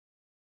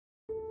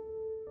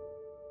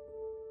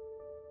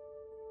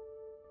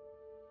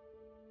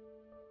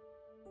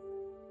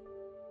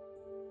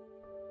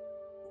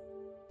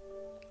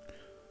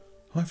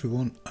Hi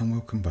everyone and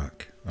welcome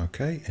back.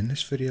 Okay, in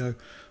this video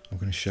I'm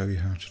going to show you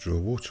how to draw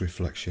water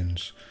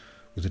reflections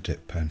with a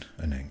dip pen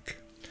and ink.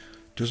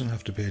 It doesn't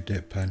have to be a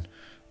dip pen,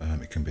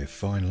 it can be a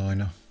fine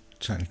liner,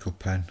 technical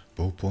pen,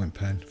 ballpoint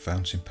pen,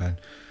 fountain pen,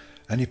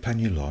 any pen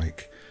you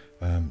like.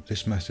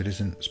 This method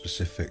isn't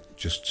specific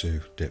just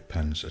to dip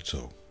pens at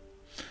all.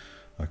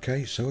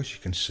 Okay, so as you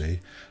can see,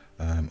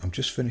 I'm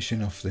just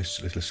finishing off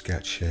this little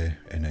sketch here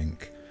in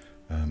ink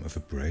of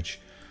a bridge.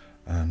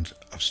 And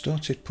I've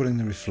started putting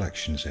the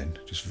reflections in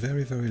just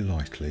very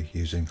lightly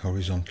using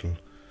horizontal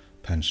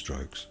pen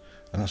strokes,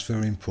 and that's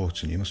very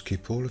important. You must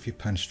keep all of your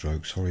pen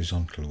strokes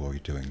horizontal while you're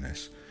doing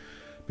this.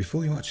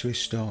 Before you actually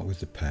start with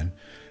the pen,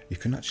 you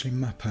can actually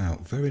map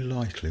out very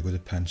lightly with a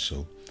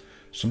pencil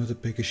some of the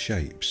bigger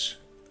shapes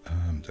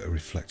that are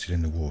reflected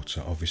in the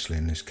water. Obviously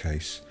in this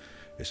case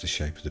it's the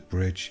shape of the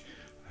bridge,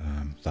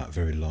 that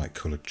very light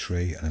coloured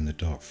tree, and then the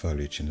dark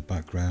foliage in the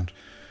background.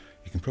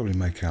 You can probably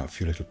make out a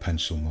few little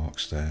pencil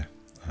marks there,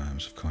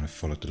 so I've kind of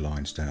followed the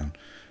lines down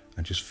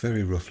and just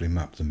very roughly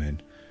mapped them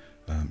in,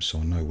 so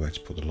I know where to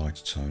put the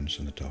lighter tones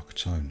and the darker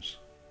tones.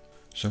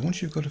 So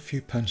once you've got a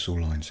few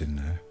pencil lines in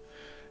there,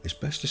 it's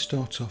best to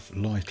start off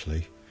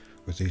lightly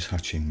with these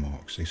hatching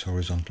marks, these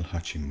horizontal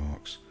hatching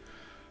marks.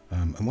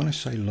 And when I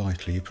say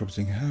lightly, you're probably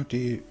thinking, how do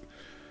you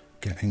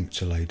get ink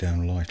to lay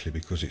down lightly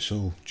because it's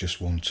all just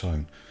one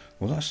tone?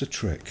 Well, that's the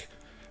trick.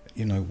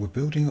 You know, we're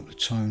building up the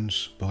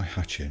tones by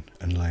hatching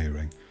and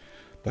layering.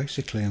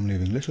 Basically I'm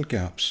leaving little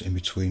gaps in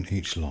between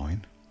each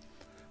line.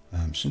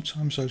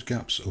 Sometimes those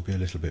gaps will be a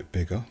little bit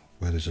bigger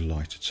where there's a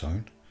lighter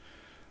tone.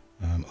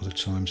 Other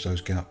times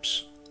those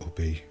gaps will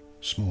be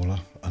smaller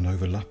and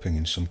overlapping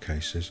in some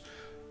cases,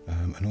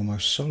 and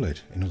almost solid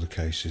in other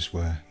cases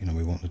where, you know,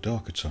 we want the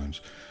darker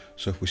tones.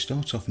 So if we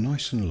start off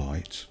nice and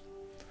light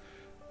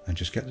and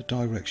just get the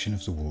direction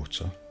of the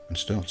water and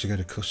start to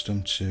get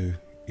accustomed to,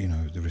 you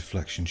know, the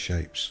reflection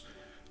shapes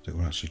that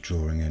we're actually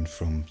drawing in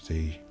from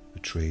the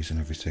trees and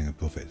everything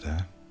above it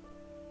there.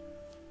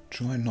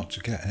 Try not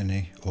to get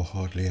any or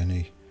hardly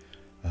any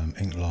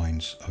ink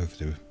lines over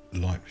the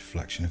light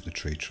reflection of the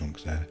tree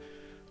trunk there,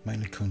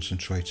 mainly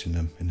concentrating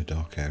them in the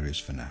dark areas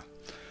for now.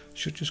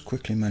 Should just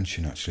quickly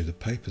mention actually the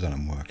paper that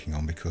I'm working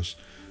on, because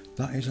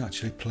that is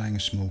actually playing a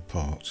small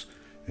part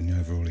in the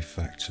overall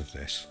effect of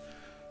this.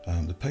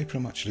 The paper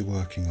I'm actually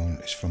working on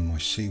is from my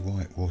Sea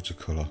White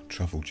watercolour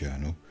travel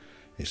journal.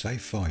 It's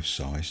A5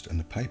 sized, and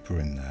the paper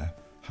in there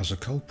has a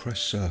cold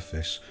pressed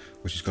surface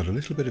which has got a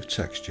little bit of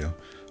texture,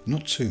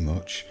 not too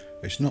much.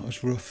 It's not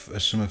as rough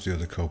as some of the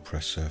other cold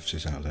pressed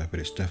surfaces out there, but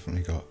it's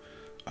definitely got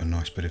a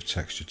nice bit of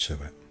texture to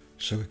it.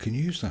 So we can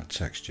use that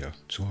texture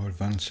to our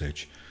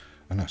advantage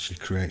and actually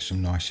create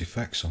some nice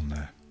effects on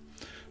there.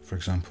 For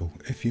example,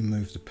 if you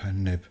move the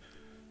pen nib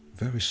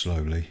very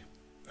slowly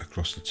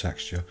across the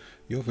texture,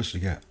 you obviously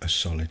get a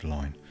solid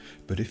line,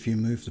 but if you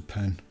move the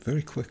pen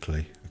very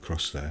quickly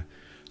across there,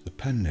 the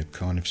pen nib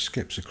kind of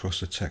skips across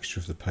the texture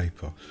of the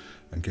paper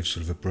and gives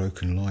sort of a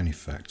broken line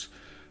effect.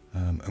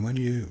 And when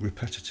you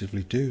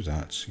repetitively do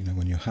that, you know,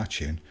 when you're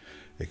hatching,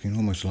 it can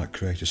almost like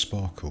create a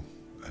sparkle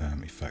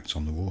effect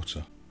on the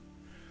water.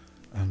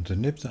 And the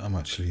nib that I'm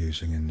actually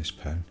using in this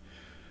pen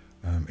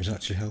is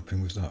actually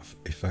helping with that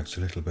effect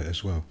a little bit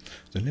as well.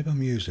 The nib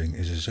I'm using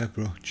is a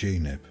Zebra G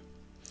nib.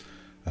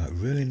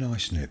 Really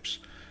nice nibs,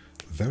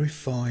 very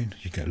fine.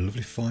 You get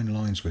lovely fine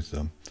lines with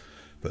them,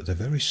 but they're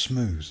very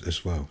smooth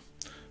as well.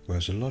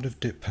 Whereas a lot of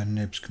dip pen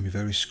nibs can be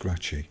very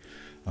scratchy,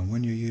 and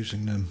when you're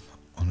using them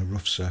on a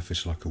rough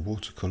surface like a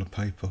watercolour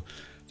paper,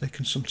 they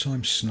can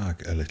sometimes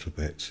snag a little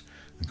bit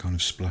and kind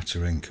of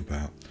splatter ink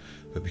about.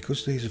 But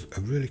because these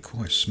are really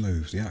quite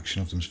smooth, the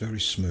action of them is very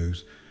smooth,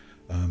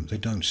 they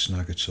don't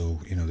snag at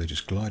all. You know, they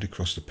just glide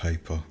across the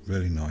paper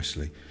really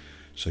nicely,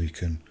 so you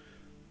can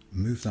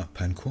move that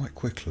pen quite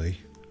quickly,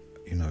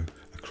 you know,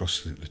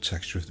 across the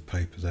texture of the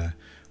paper there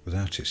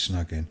without it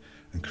snagging,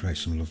 and create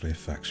some lovely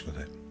effects with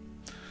it.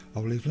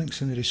 I'll leave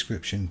links in the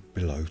description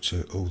below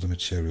to all the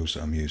materials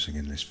that I'm using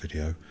in this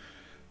video,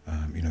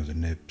 you know, the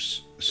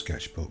nibs, the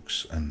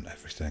sketchbooks and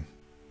everything.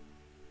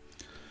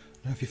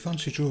 Now if you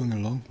fancy drawing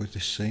along with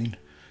this scene,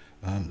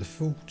 the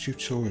full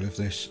tutorial of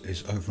this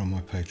is over on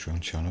my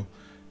Patreon channel.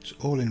 It's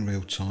all in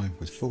real time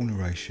with full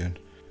narration.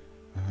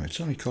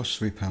 It only costs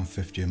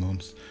 £3.50 a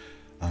month,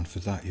 and for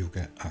that you'll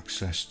get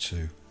access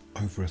to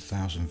over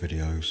 1,000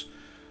 videos,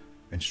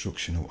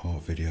 instructional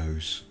art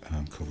videos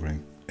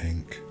covering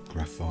ink,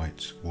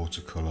 graphite,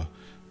 watercolour,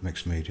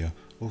 mixed media,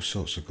 all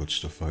sorts of good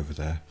stuff over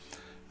there.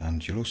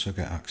 And you'll also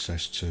get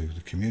access to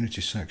the community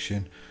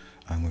section,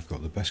 and we've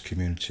got the best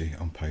community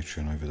on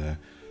Patreon over there.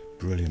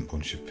 Brilliant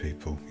bunch of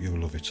people, you'll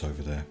love it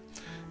over there.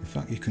 In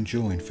fact, you can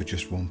join for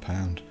just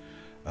 £1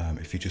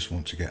 if you just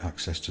want to get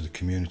access to the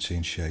community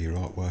and share your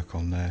artwork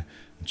on there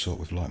and talk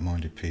with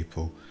like-minded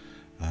people.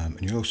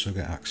 And you'll also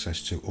get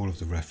access to all of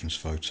the reference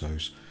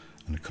photos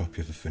and a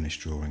copy of the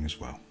finished drawing as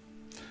well.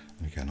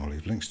 And again, I'll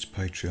leave links to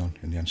Patreon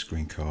in the end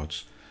screen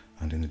cards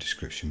and in the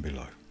description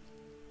below.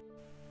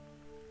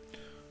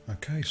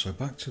 Okay, so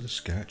back to the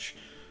sketch.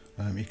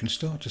 You can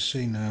start to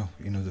see now,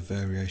 you know, the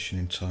variation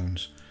in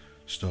tones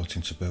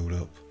starting to build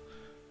up.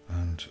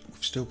 and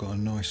we've still got a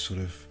nice sort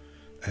of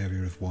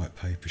area of white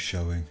paper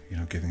showing, you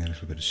know, giving a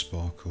little bit of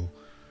sparkle,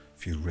 a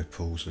few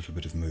ripples, a little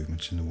bit of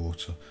movement in the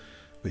water.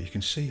 But you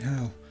can see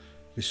how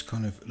this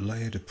kind of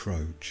layered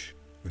approach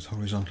with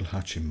horizontal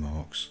hatching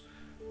marks,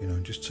 you know,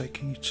 and just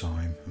taking your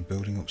time and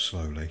building up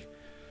slowly,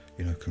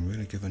 you know, can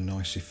really give a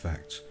nice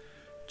effect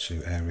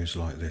to areas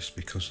like this,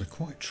 because they're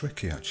quite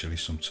tricky actually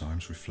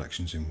sometimes,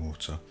 reflections in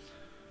water,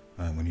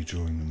 when you're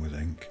drawing them with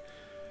ink.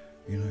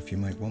 You know, if you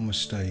make one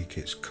mistake,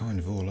 it's kind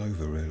of all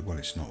over really. Well,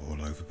 it's not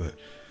all over, but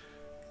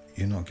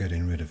you're not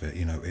getting rid of it.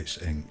 You know,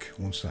 it's ink.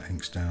 Once that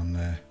ink's down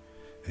there,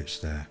 it's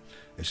there.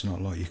 It's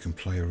not like you can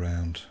play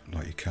around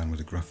like you can with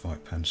a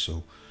graphite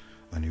pencil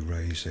and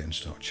erase it and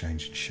start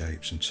changing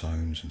shapes and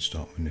tones and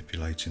start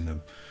manipulating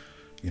them,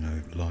 you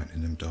know,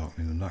 lightening them,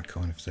 darkening them, that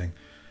kind of thing.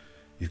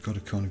 You've got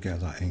to kind of get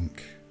that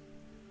ink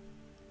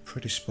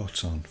pretty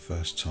spot on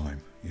first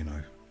time, you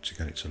know, to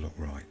get it to look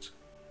right.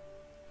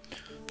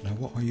 Now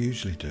what I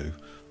usually do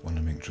when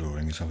I'm ink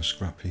drawing is have a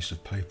scrap piece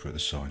of paper at the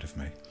side of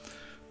me,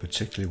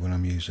 particularly when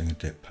I'm using a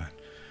dip pen.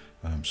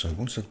 So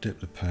once I've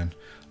dipped the pen,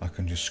 I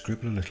can just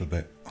scribble a little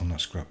bit on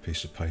that scrap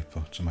piece of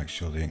paper to make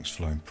sure the ink's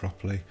flowing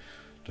properly,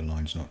 the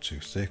line's not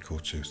too thick or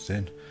too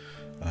thin.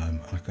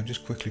 I can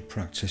just quickly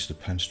practice the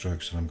pen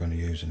strokes that I'm going to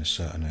use in a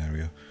certain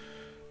area,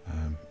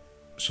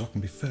 so I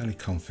can be fairly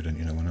confident,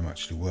 you know, when I'm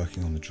actually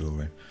working on the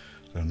drawing,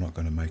 that I'm not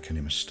going to make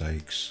any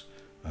mistakes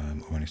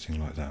or anything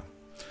like that.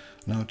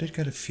 Now I did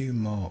get a few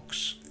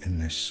marks in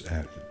this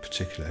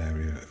particular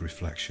area of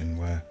reflection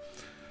where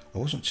I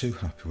wasn't too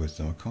happy with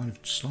them. I kind of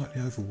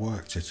slightly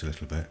overworked it a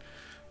little bit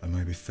and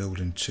maybe filled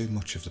in too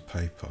much of the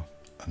paper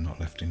and not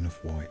left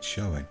enough white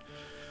showing.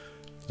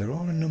 There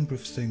are a number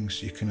of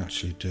things you can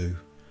actually do,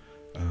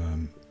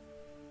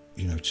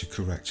 you know, to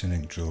correct an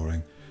ink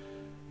drawing.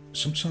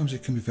 Sometimes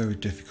it can be very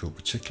difficult,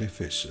 particularly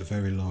if it's a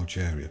very large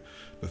area,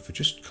 but for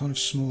just kind of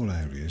small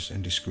areas,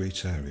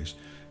 indiscrete areas,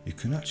 you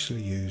can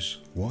actually use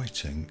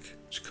white ink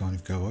to kind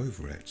of go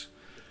over it.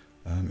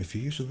 If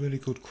you use a really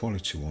good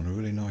quality one, a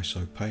really nice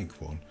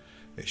opaque one,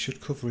 it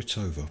should cover it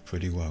over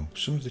pretty well.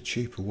 Some of the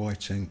cheaper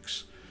white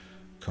inks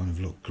kind of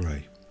look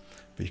grey,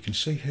 but you can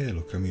see here,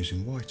 look, I'm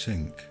using white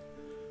ink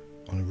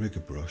on a rigger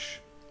brush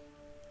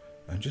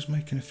and just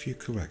making a few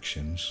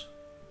corrections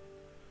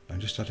and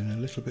just adding a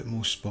little bit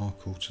more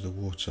sparkle to the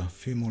water, a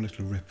few more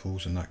little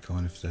ripples and that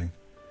kind of thing,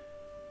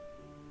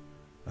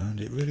 and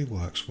it really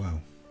works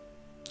well.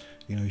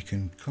 You know, you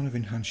can kind of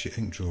enhance your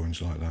ink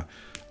drawings like that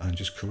and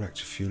just correct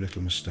a few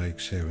little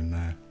mistakes here and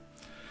there.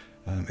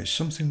 It's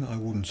something that I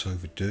wouldn't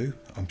overdo.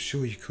 I'm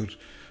sure you could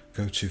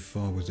go too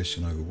far with this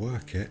and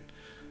overwork it,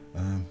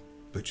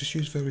 but just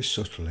use very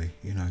subtly,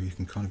 you know, you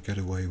can kind of get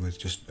away with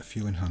just a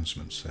few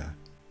enhancements there.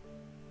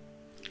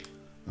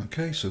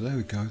 Okay, so there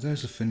we go,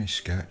 there's the finished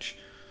sketch.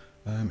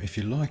 If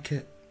you like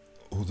it,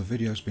 or the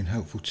video's been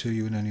helpful to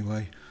you in any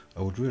way,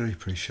 I would really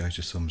appreciate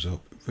a thumbs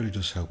up. It really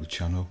does help the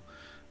channel.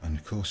 And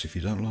of course, if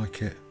you don't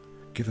like it,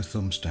 give a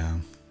thumbs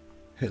down,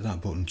 hit that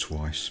button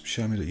twice,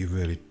 show me that you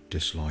really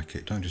dislike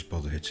it. Don't just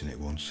bother hitting it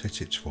once,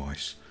 hit it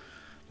twice,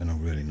 then I'll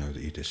really know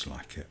that you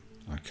dislike it.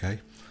 Okay,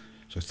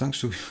 so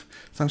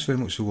thanks very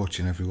much for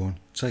watching everyone,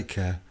 take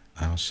care,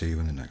 and I'll see you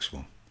in the next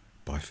one.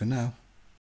 Bye for now.